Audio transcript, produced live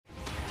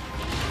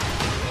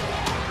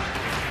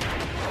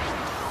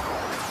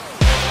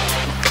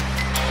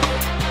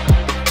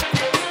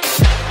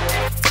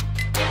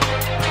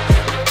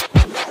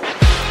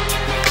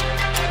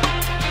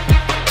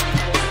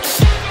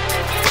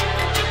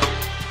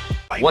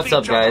What's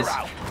up, guys?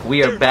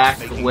 We are back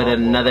with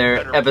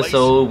another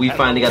episode. We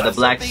finally got the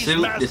black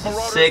suit. This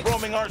is sick.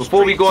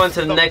 Before we go on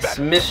to the next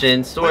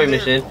mission, story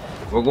mission,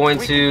 we're going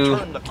to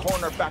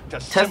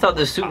test out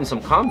this suit in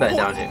some combat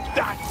down here.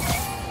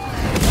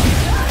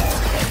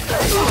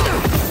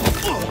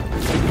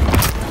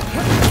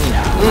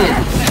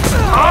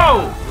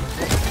 Oh!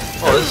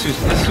 Oh, this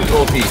suit's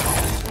OP.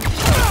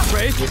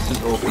 This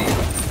suit's OP.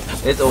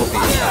 It's OP.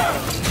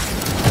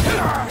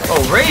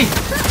 Oh, Ray!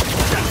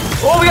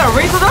 Oh, we got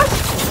Ray with us?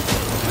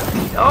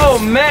 Oh,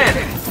 man!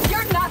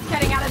 You're not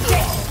getting out of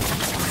this!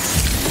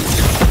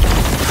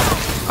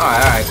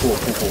 Alright, cool.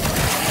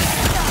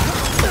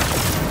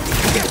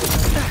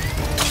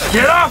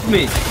 Get off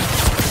me!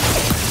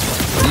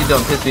 You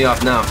done pissed me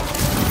off now.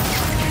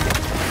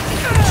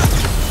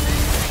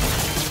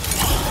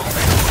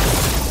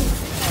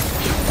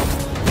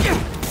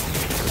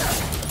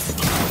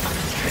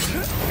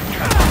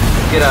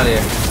 Get out of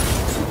here.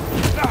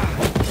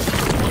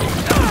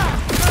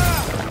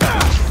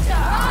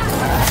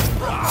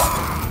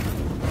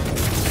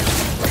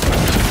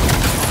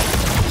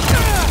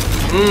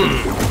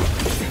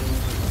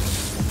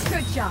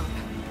 Good job.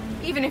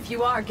 Even if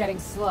you are getting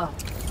slow.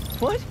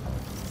 What?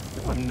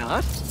 No, I'm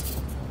not.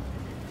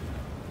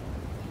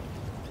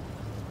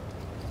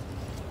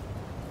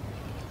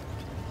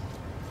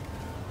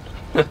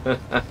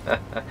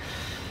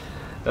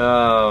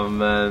 Oh,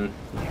 man.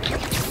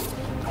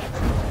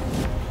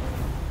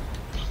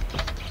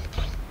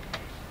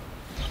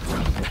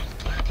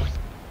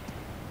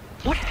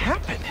 What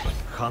happened?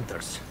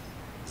 Hunters.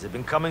 They've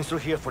been coming through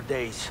here for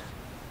days.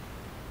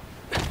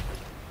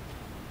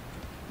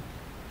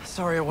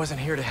 Sorry I wasn't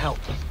here to help.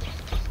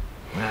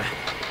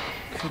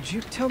 Could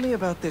you tell me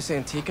about this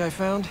antique I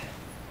found?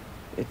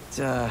 It,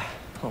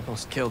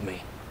 almost killed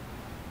me.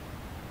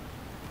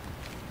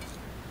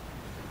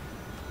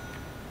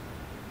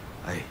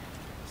 I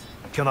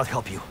cannot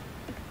help you.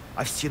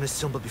 I've seen this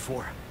symbol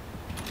before.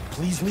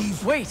 Please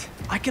leave. Wait!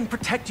 I can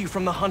protect you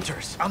from the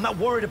hunters. I'm not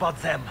worried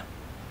about them.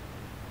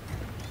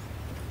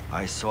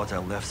 I thought I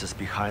left this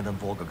behind in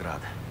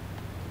Volgograd.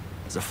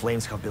 The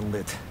flames have been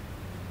lit.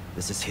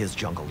 This is his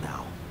jungle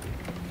now.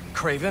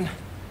 Craven?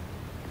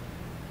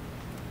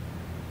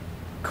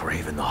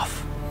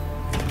 Craven-off.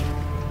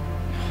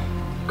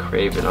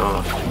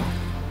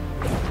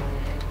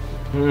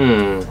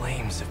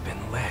 Flames have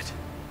been lit.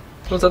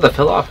 What's that that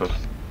fell off him?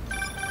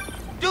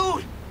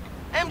 Dude!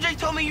 MJ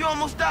told me you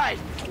almost died.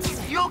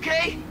 You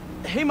okay?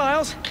 Hey,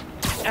 Miles.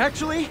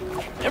 Actually,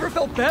 never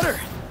felt better.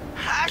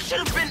 I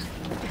should have been...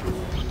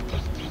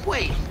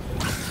 Wait.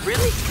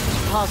 Really?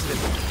 Positive.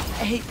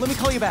 Hey, let me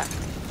call you back.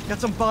 Got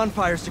some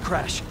bonfires to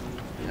crash.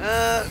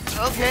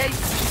 Okay.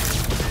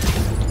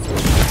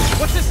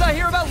 What's this I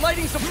hear about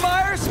lighting some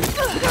fires?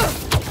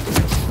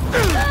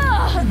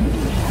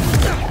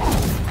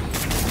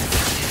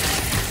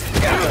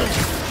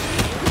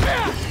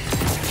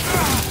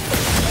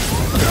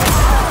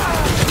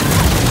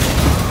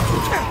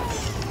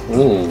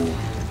 Ooh.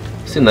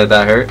 Seemed like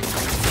that hurt.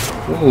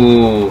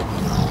 Ooh.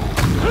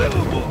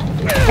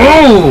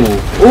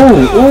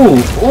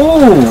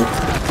 Ooh.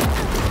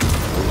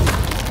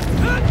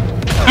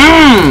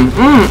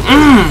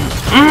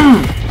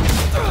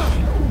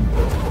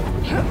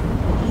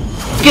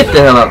 Get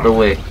the hell out the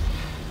way.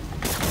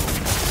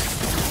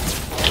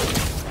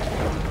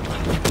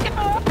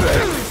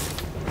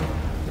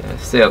 Yeah,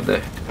 stay up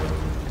there.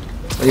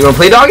 You wanna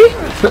play doggy?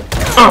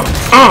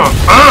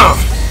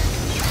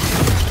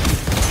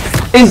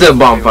 In the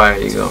bonfire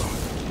you go.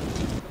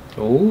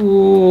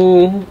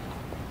 Ooh.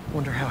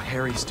 Wonder how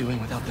Harry's doing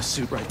without the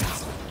suit right now.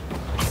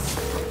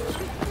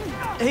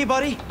 Hey,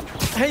 buddy.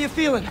 How you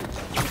feeling?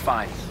 I'm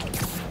fine.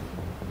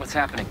 What's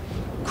happening?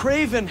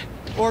 Craven,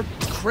 or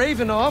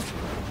Craven-off,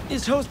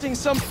 is hosting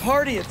some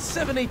party at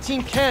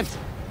 718 Kent.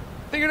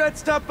 Figured I'd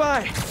stop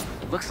by.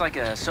 Looks like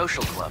a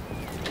social club.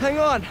 Hang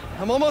on,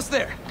 I'm almost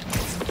there.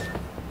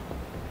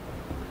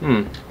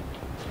 Looks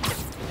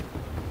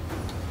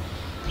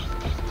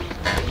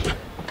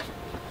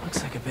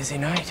like a busy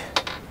night.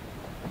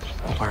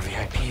 Hope our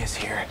VIP is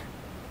here.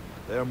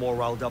 They're more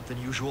riled up than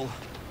usual.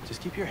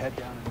 Just keep your head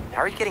down.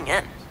 How are you getting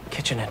in?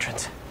 Kitchen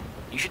entrance.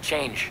 You should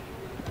change.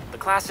 The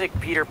classic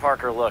Peter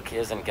Parker look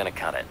isn't gonna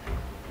cut it.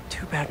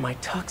 Too bad my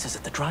tux is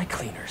at the dry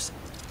cleaners.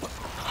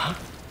 Huh?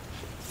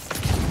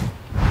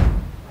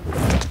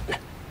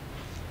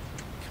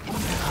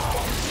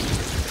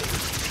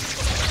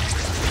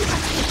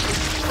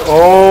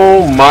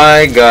 Oh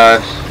my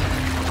gosh.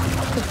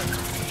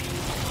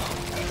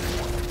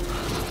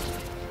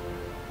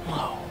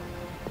 Whoa.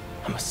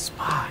 I'm a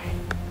spy.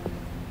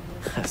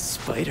 A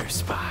spider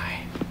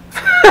spy.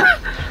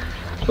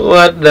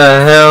 What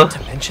the hell? Not to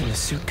mention the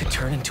suit could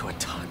turn into a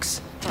tux.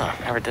 Oh,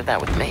 never did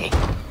that with me.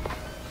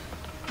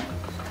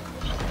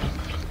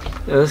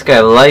 Yeah, this guy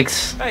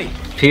likes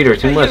Peter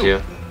too much, you.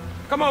 yeah.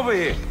 Come over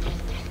here.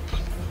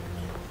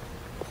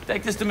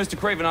 Take this to Mr.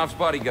 Cravenoff's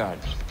bodyguard.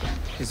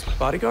 His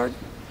bodyguard?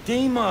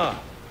 Dima,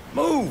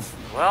 move!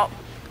 Well,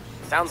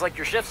 sounds like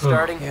your shift's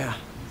starting. Yeah.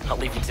 I'll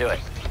leave you to it.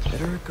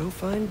 Better go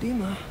find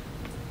Dima.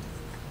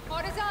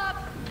 Orders up!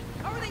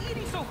 Hurry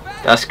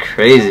That's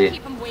crazy.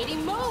 Keep him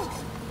waiting. Move.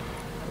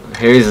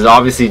 Harry's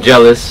obviously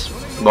jealous,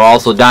 but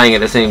also dying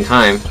at the same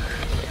time.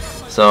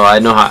 So I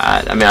know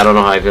how. I mean, I don't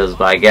know how he feels,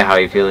 but I get how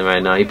he's feeling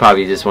right now. He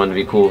probably just wanted to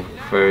be cool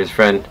for his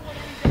friend,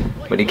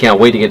 but he can't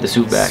wait to get the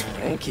suit back.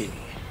 Swanky.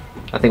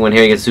 I think when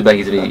Harry gets the suit back,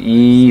 he's gonna be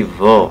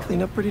evil.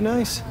 Clean up pretty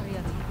nice.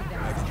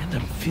 And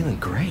I'm feeling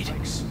great.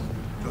 It's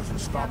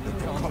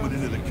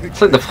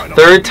like the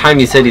third time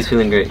he said he's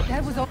feeling great.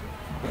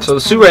 So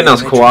the suit right now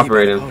is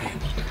cooperating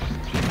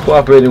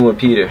with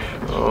Peter.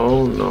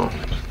 Oh no.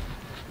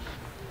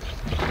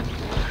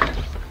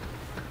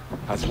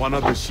 Has one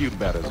of the shield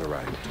bearers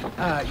arrived?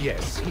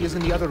 Yes. He is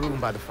in the other room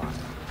by the fire.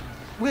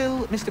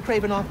 Will Mr.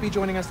 Kravinoff be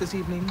joining us this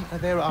evening?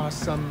 There are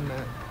some...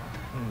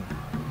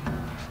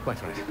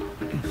 Quite right.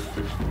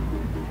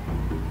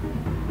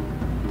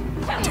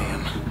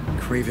 Damn,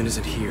 Craven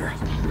isn't here.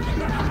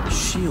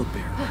 Shield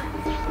bearer.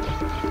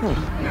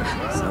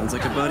 Sounds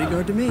like a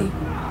bodyguard to me.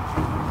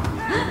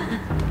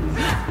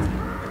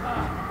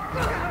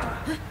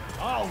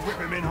 I'll rip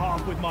him in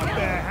half with my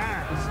bare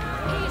hands.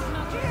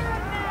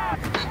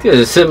 He's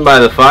just sitting by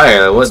the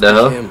fire. What the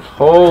hell?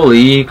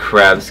 Holy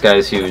crap, this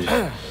guy's huge.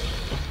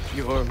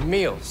 Your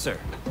meal, sir.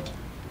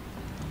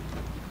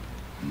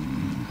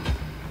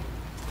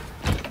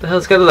 What the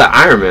hell's got to that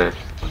Iron Man?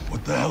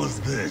 What the hell is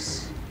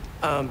this?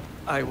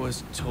 I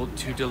was told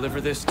to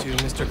deliver this to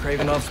Mr.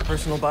 Kravinoff's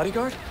personal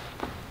bodyguard.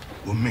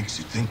 What makes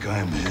you think I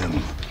am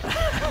him?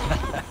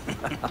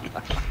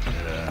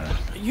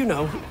 You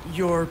know,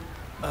 you're,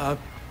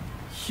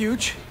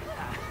 huge.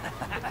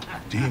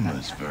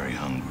 Dima's very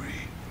hungry.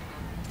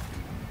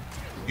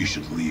 You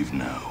should leave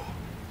now.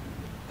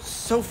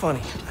 So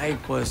funny. I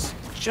was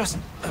just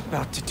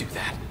about to do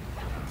that.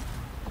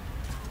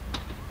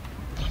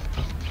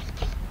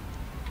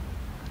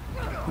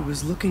 He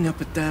was looking up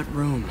at that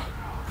room.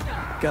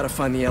 Gotta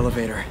find the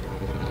elevator.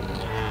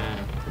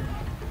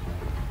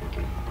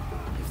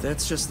 If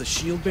that's just the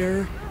shield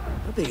bearer,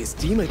 how big is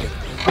Dima gonna be?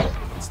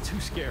 It's too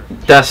scary.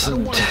 That's... I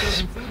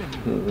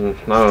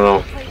don't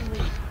know.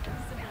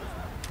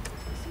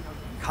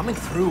 Coming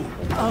through.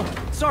 Oh,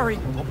 sorry.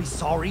 Don't be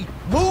sorry.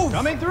 Move!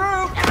 Coming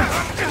through!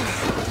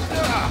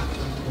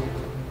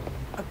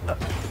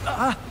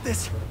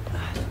 This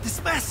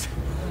mess!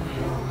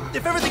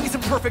 If everything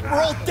isn't perfect,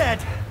 we're all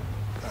dead!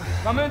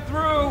 Coming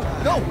through.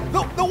 No,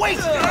 wait!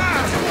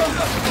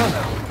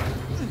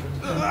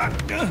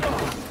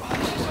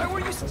 Why were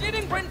you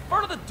standing right in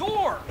front of the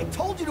door? I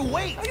told you to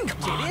wait! You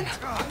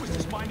didn't. I was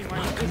just minding my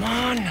own. Come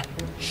on.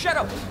 Shut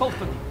up, both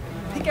of you.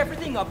 Pick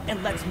everything up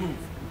and let's move.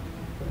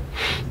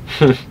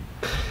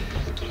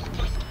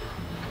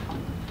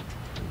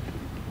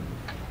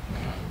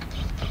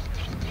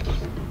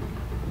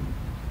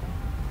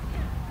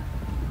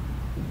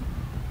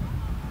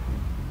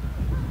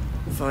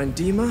 Find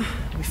Dima,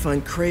 we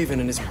find Craven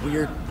and his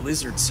weird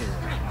blizzard serum.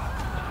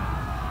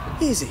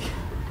 Easy.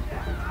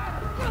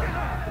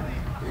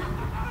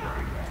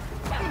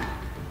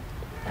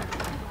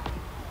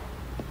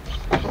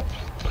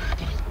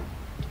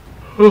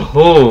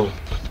 Oh.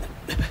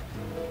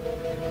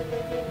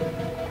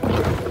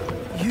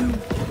 You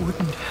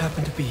wouldn't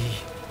happen to be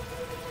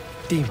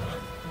Dima.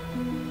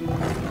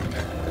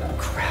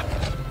 Crap.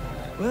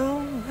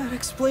 Well, that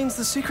explains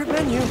the secret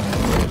menu.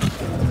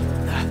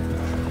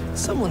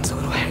 Someone's a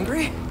little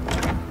hangry.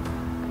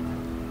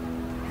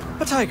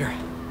 A tiger.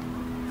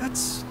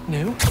 That's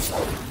new.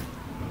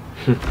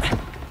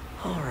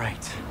 All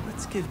right,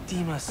 let's give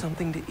Dima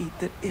something to eat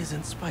that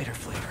isn't spider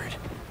flavored.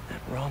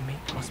 That raw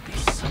meat must be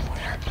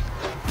somewhere.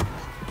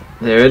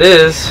 There it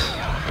is.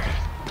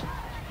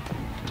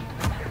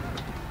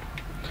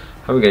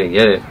 How are we gonna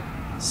get it?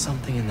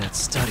 Something in that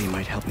study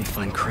might help me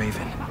find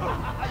Craven.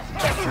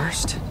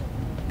 First,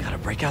 gotta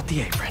break out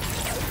the apron.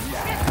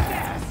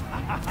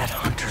 That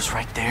hunter's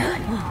right there.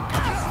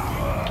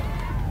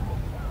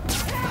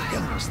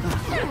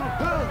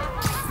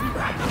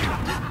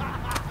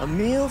 A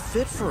meal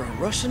fit for a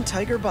Russian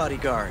tiger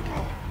bodyguard.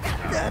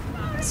 That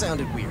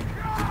sounded weird.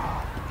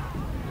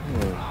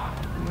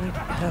 Might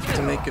have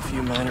to make a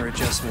few minor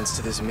adjustments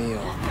to this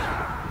meal.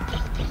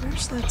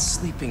 Where's that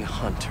sleeping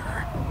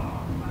hunter?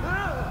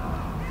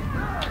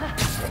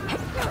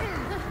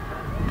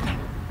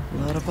 A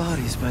lot of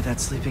bodies by that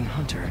sleeping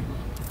hunter.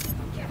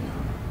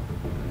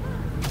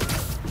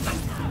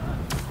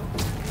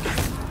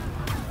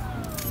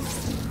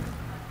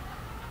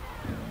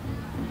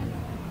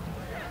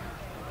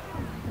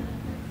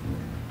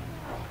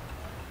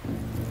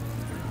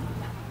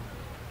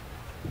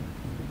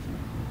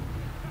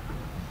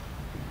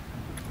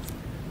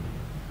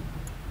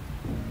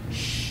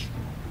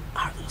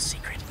 Our little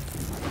secret.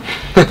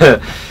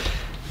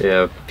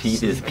 Yeah,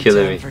 Pete is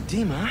killing me. For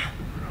Dima,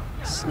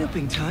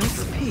 snooping time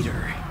for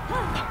Peter.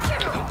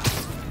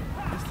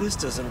 If this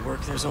doesn't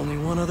work, there's only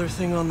one other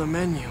thing on the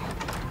menu.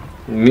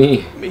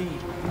 Me. Me.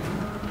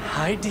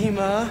 Hi,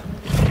 Dima.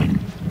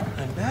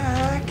 I'm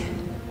back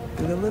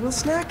with a little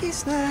snacky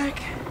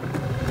snack.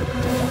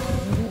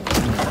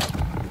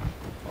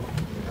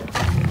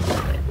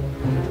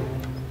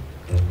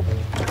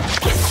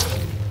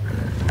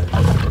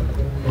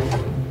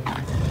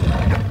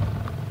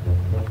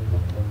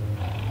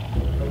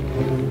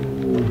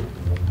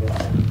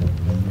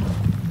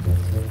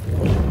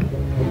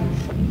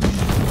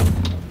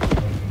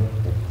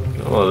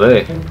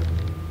 Olé.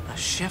 A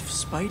Chef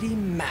Spidey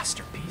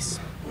masterpiece.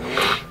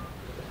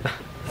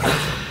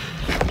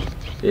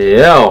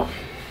 Yeah.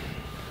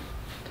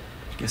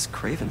 Guess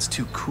Craven's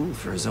too cool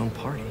for his own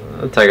party.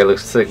 That tiger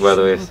looks sick, by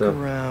the way. Look So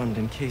around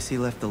in case he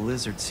left the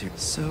lizards here.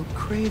 So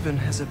Craven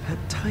has a pet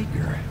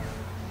tiger.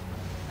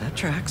 That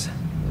tracks.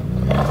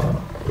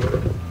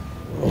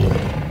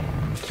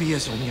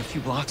 Fia's only a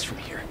few blocks from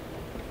here.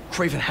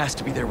 Craven has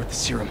to be there with the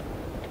serum.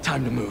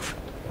 Time to move.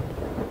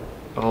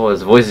 oh,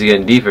 his voice is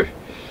getting deeper.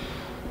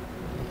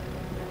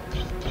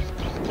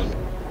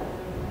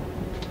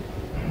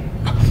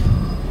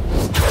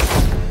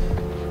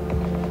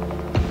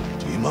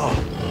 Timo.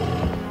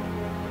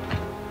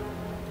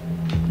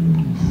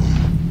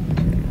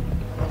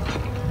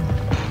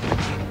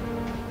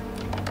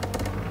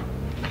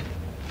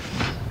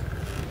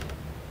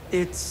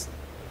 It's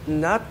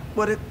not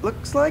what it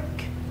looks like.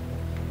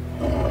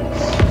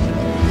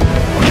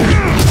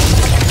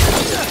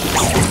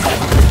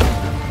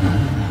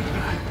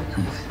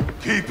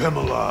 Keep him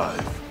alive.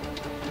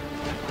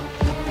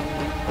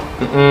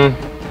 Mm-mm.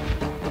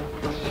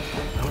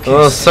 Okay,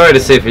 Well, sorry to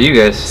say for you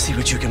guys. see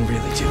what you can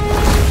really do.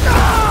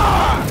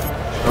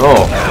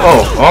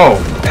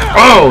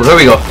 Oh, there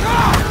we go.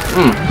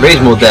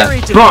 Rage mode that.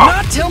 Harry did Bah!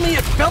 not tell me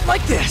it felt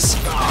like this.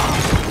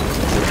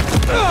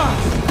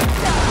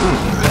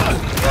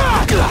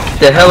 Get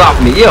the hell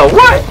off me. Yo,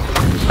 what?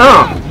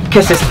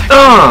 Kiss this.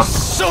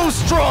 So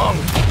strong.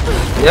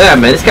 Yeah,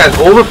 man, this guy's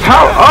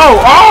overpowered.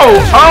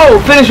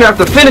 Oh, finisher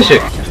after finisher.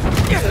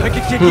 I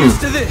could get used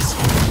to this.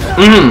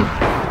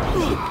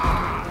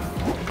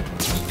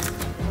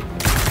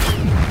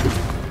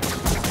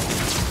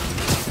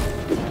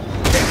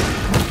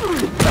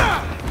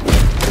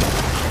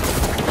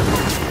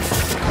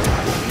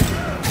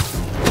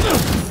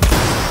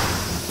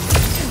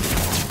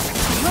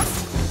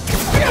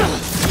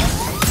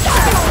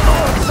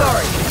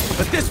 Sorry,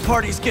 but this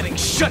party's getting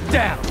shut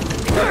down.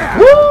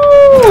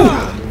 Woo!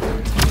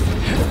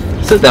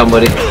 Sit down,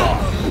 buddy.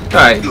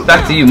 Alright,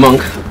 back to you,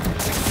 monk.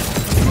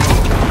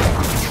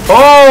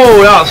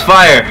 Oh, that was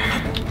fire.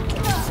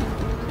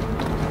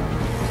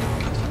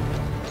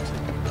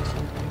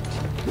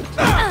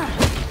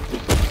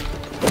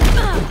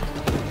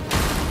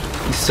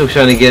 He's still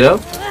trying to get up?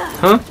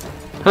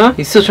 Huh?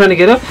 He's still trying to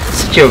get up?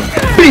 Sit your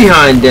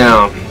behind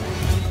down.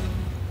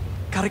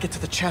 Gotta get to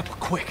the chapel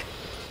quick.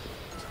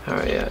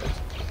 Alright, yeah.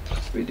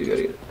 We do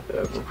gotta get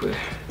up real quick.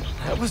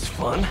 That was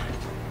fun.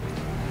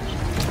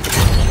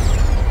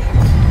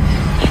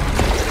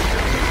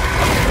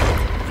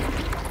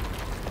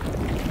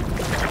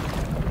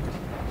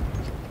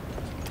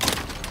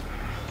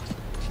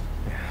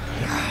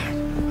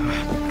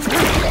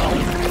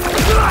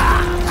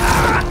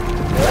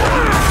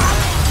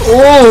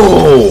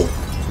 Oh!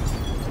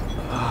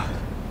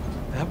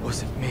 That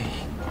wasn't me.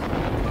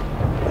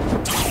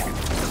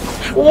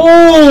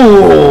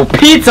 Oh!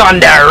 Pete's on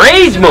that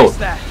rage mode!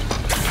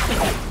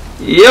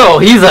 Yo,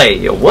 he's like,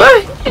 yo,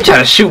 what? You trying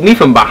to shoot me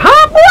from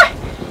behind,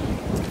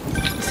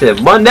 boy? He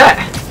said, bun that.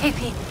 Hey,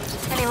 Pete.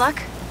 Any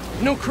luck?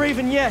 No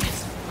Craven yet,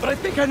 but I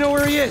think I know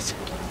where he is.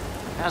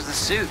 How's the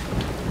suit?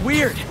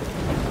 Weird.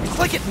 It's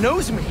like it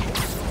knows me.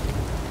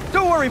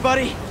 Don't worry,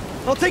 buddy.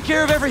 I'll take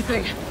care of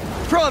everything.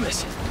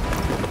 Promise.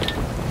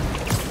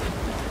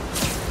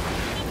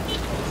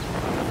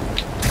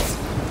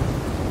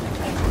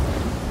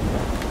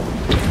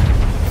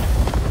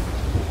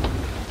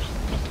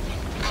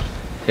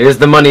 Here's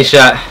the money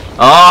shot.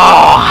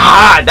 Oh,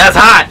 hot! That's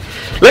hot!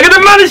 Look at the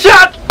money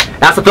shot!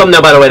 That's the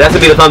thumbnail, by the way. That's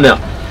gonna be the thumbnail.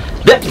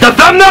 The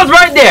thumbnail's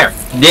right there!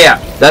 Yeah,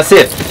 that's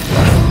it.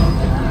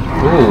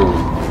 Ooh.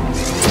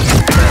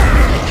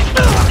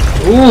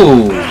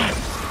 Ooh.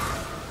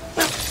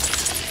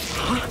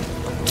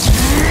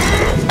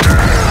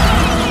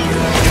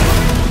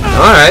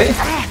 Alright.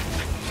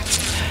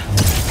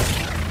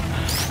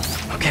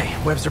 Okay,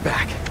 webs are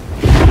back.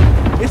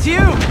 It's you!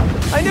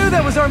 I knew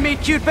that was our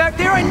meet cute back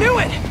there. I knew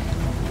it!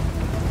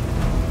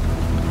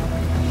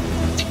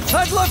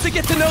 I'd love to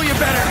get to know you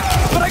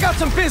better, but I got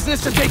some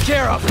business to take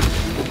care of.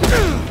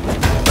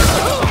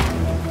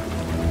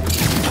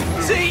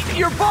 See,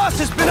 your boss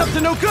has been up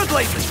to no good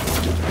lately.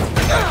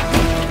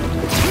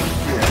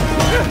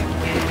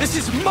 This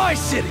is my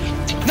city,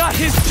 not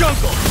his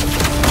jungle.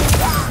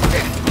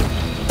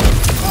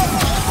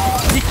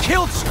 He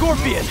killed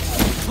Scorpion.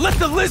 Let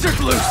the lizard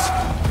loose.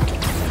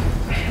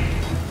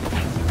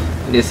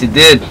 Yes, he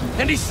did.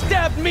 And he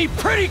stabbed me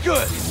pretty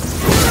good.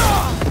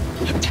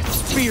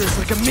 Spears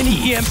like a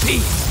mini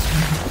EMP.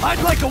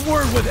 I'd like a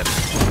word with him,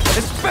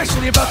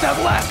 especially about that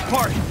last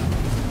part.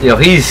 Yo,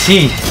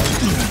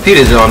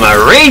 Peter's on my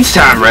rage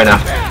time right now.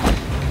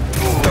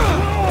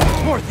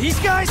 More of these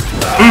guys?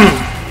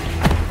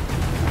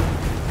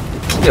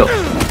 Yo,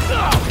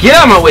 get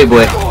out of my way,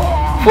 boy.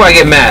 Before I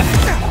get mad.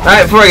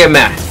 Alright, before I get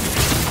mad.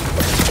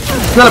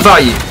 It's not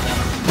about you.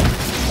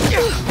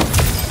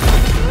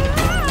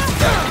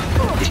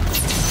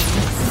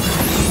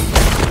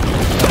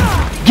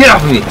 Get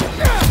off of me.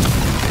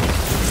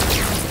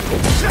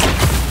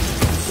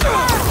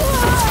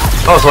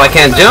 Oh, so I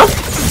can't jump?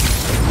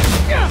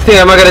 Think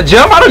am I gonna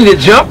jump? I don't need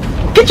to jump.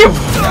 Get your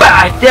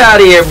back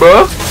out of here,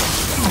 bro.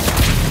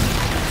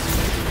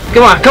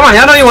 Come on, come on.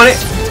 I know you want it.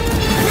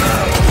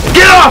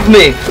 Get off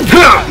me!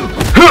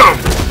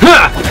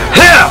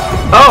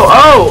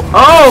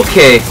 Oh,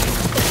 okay.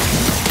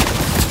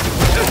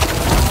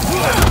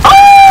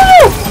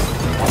 Oh!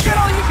 Get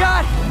all you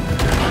got.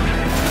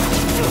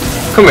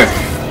 Come here.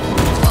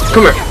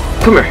 Come here.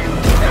 Come here.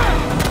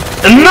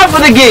 Enough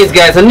of the games,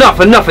 guys. Enough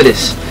of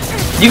this.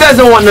 You guys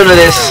don't want none of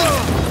this.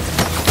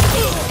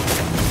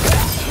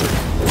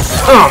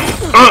 Woo!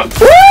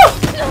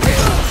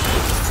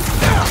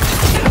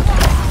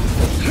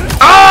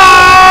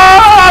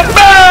 Oh,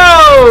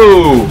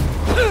 no!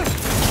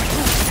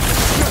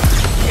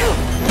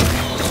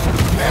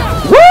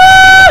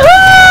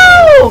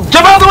 Woohoo!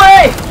 Jump out of the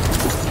way!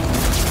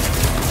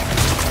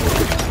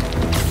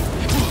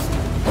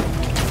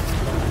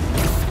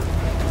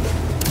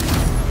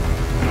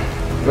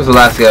 Where's the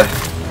last guy?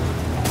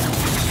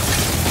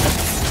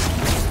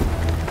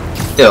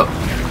 Yo.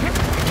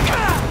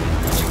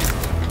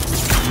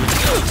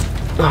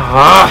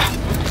 Ah,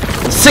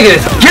 I'm sick of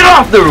this. Get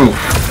off the roof!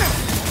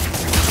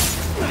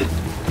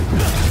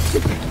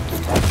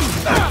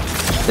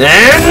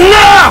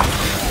 Enough!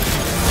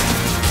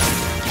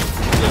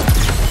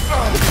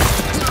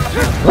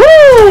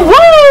 Woo!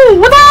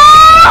 Woo! Woo!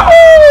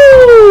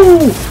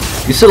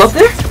 You still up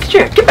there?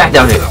 Get back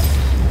down here.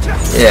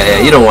 Yeah,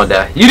 you don't want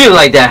that. You didn't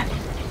like that.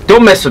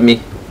 Don't mess with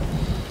me.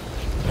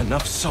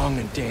 Enough song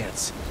and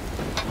dance.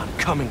 I'm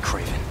coming,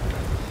 Kraven.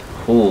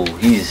 Oh,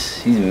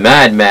 he's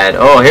mad.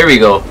 Oh, here we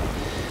go.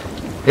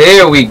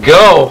 Here we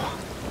go.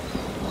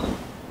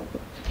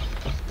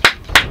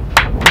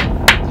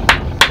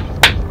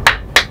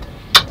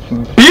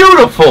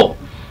 Beautiful.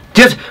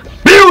 Just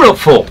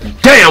beautiful.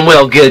 Damn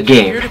well good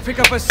game. Here to pick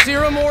up a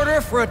serum order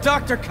for a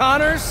Dr.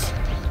 Connors?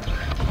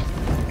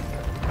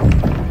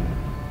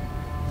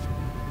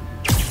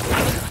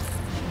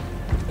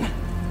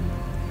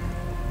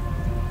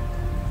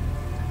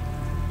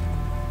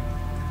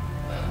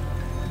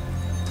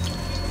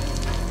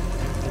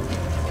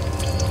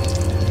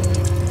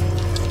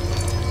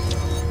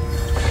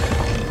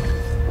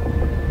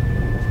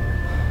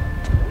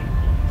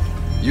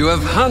 You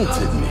have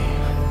hunted me.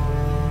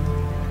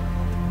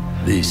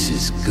 This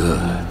is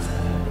good.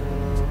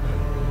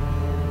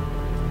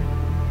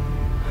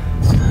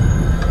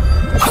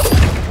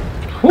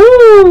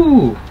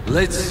 Woo!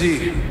 Let's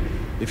see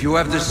if you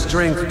have the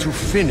strength to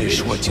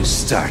finish what you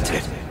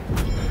started.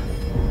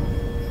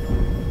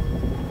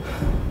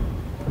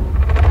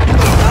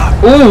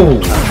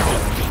 Ooh!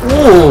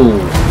 Ooh!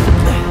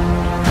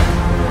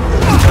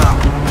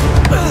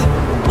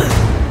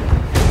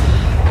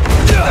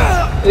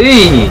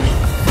 Hey!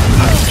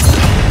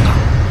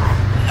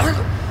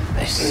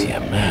 I see a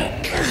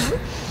man.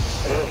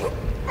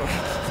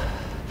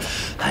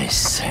 I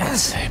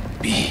sense a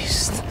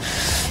beast.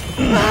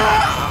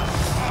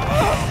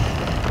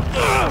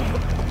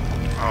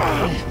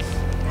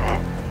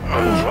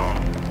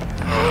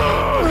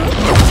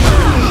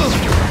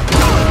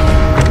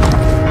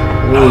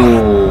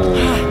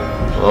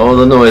 Ooh. All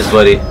the noise,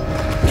 buddy.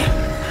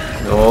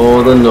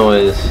 All the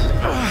noise.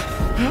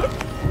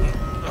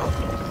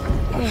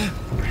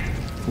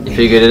 You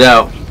figured it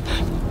out.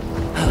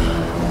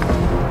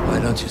 Why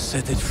don't you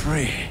set it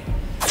free?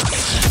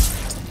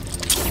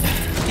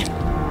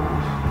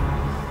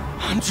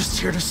 I'm just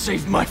here to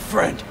save my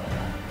friend.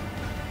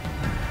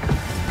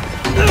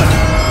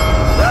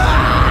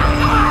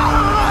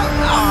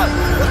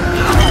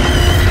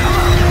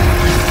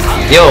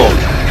 Yo,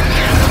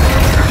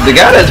 the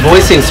guy that's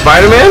voicing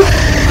Spider-Man,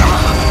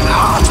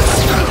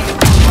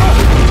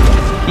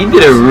 he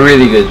did a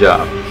really good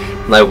job.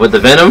 Like with the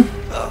Venom,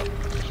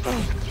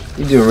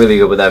 he's doing really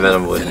good with that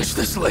Venom voice. Finish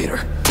this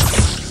later.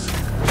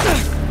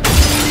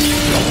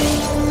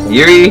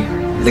 Yuri,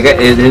 the guy,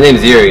 his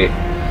name's Yuri.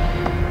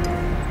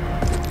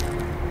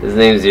 His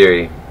name's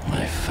Yuri.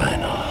 My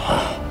final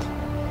hunt.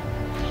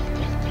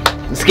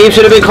 This game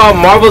should have been called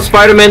Marvel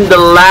Spider-Man: The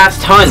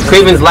Last Hunt.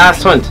 Kraven's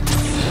Last Hunt.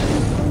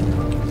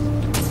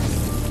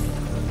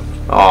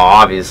 Oh,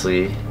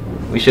 obviously.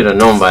 We should have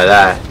known by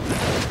that.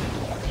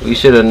 We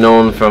should have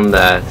known from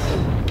that.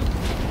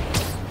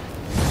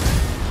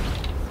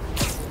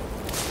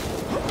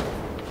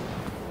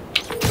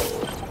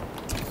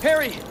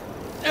 Harry!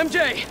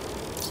 MJ!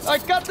 I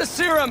got the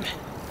serum!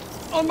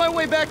 On my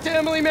way back to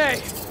Emily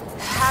May!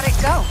 How'd it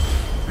go?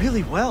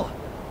 Really well.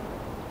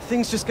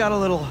 Things just got a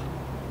little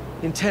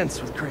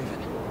intense with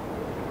Kraven.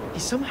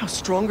 He's somehow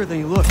stronger than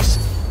he looks,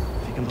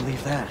 if you can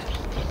believe that.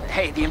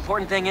 Hey, the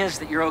important thing is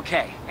that you're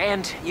okay,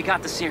 and you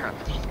got the serum.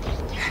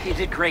 You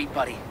did great,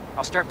 buddy.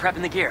 I'll start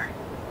prepping the gear.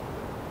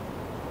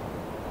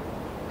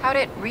 How'd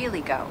it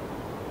really go?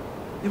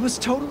 It was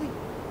totally...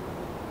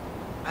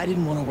 I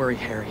didn't want to worry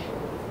Harry.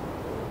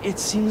 It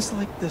seems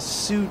like the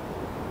suit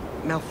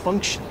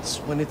malfunctions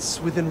when it's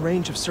within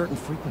range of certain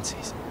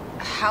frequencies.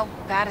 How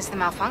bad is the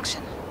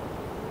malfunction?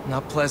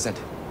 Not pleasant,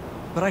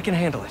 but I can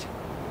handle it.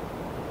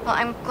 Well,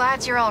 I'm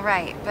glad you're all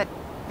right, but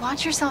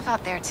watch yourself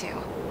out there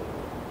too.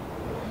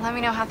 Let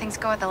me know how things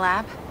go at the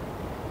lab.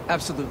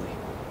 Absolutely.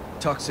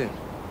 Talk soon.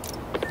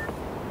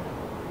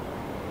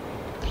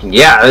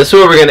 Yeah, this is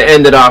where we're gonna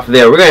end it off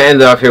there. We're gonna end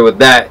it off here with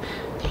that.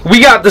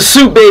 We got the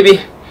suit,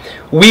 baby.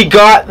 We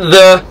got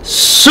the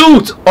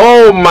suit.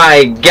 Oh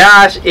my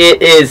gosh,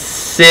 it is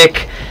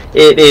sick.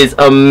 It is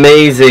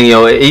amazing,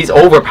 yo. He's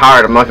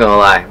overpowered, I'm not gonna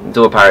lie. He's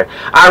overpowered.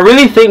 I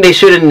really think they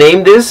should have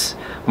named this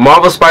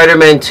Marvel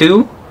Spider-Man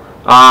 2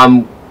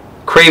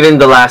 Kraven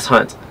the Last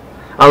Hunt.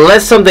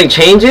 Unless something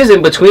changes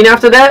in between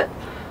after that.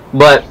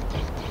 But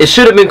it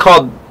should have been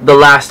called The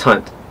Last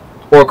Hunt.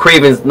 Or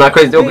Kraven's, not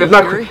Kraven's,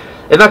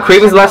 if not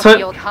Kraven's Last Hunt.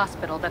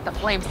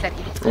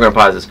 We're gonna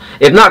pause this.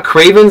 If not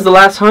Kraven's The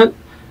Last Hunt,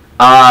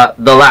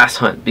 The Last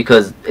Hunt,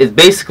 because it's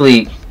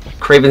basically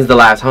Kraven's The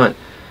Last Hunt,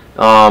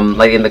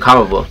 like in the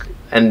comic book,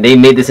 and they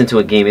made this into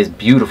a game. It's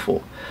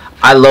beautiful.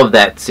 I love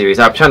that series.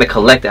 I'm trying to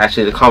collect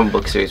actually the comic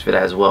book series for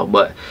that as well.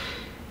 But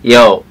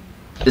yo,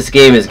 this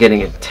game is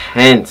getting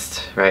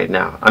intense right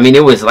now. I mean,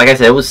 it was, like I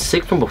said, it was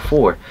sick from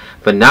before,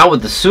 but now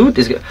with the suit,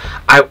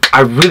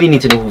 I really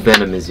need to know who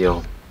Venom is,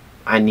 yo.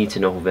 I need to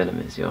know who Venom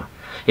is, yo.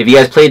 If you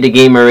guys played the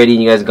game already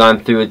and you guys gone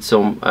through it,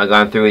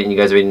 and you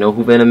guys already know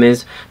who Venom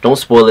is, don't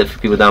spoil it for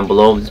people down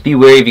below. Just be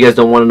wary if you guys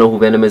don't want to know who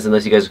Venom is,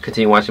 unless you guys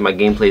continue watching my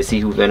gameplay to see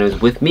who Venom is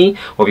with me.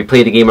 Or if you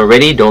played the game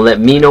already, don't let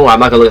me know.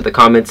 I'm not gonna look at the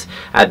comments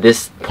at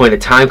this point in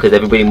time because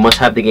everybody must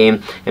have the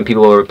game, and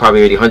people are probably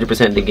already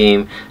 100% the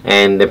game,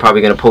 and they're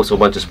probably gonna post a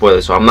bunch of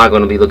spoilers. So I'm not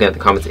gonna be looking at the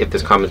comments if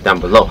there's comments down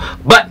below.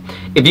 But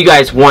if you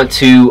guys want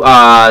to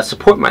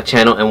support my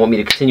channel and want me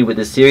to continue with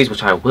this series,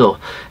 which I will,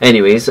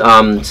 anyways,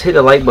 just hit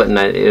the like button.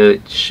 I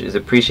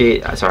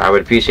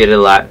would appreciate it a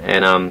lot.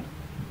 And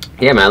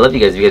yeah, man, I love you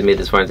guys. If you guys made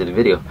this far into the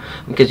video,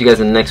 I'll catch you guys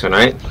in the next one. All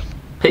right,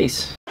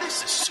 peace.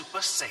 This is Super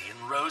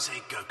Saiyan Rose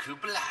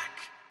Goku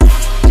Black.